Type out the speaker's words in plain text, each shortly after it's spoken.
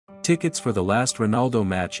Tickets for the last Ronaldo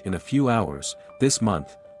match in a few hours. This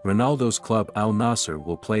month, Ronaldo's club Al-Nassr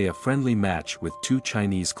will play a friendly match with two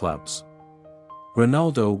Chinese clubs.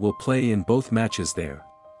 Ronaldo will play in both matches there.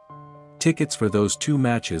 Tickets for those two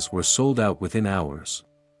matches were sold out within hours.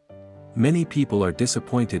 Many people are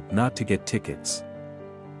disappointed not to get tickets.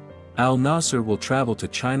 Al-Nassr will travel to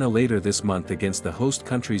China later this month against the host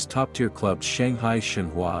country's top-tier clubs Shanghai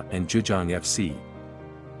Shenhua and Zhejiang FC.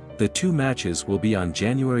 The two matches will be on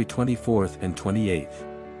January 24th and 28th.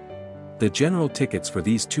 The general tickets for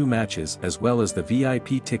these two matches as well as the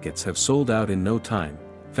VIP tickets have sold out in no time.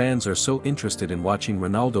 Fans are so interested in watching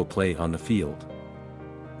Ronaldo play on the field.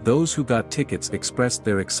 Those who got tickets expressed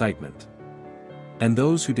their excitement. And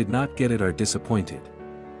those who did not get it are disappointed.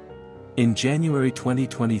 In January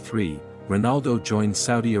 2023, Ronaldo joined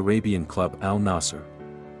Saudi Arabian club Al-Nassr.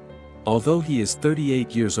 Although he is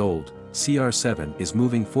 38 years old, CR7 is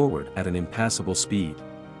moving forward at an impassable speed.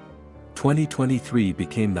 2023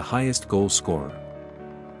 became the highest goal scorer.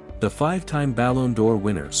 The five-time Ballon d'Or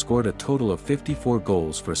winner scored a total of 54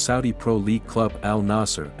 goals for Saudi Pro League club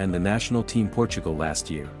Al-Nassr and the national team Portugal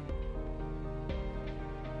last year.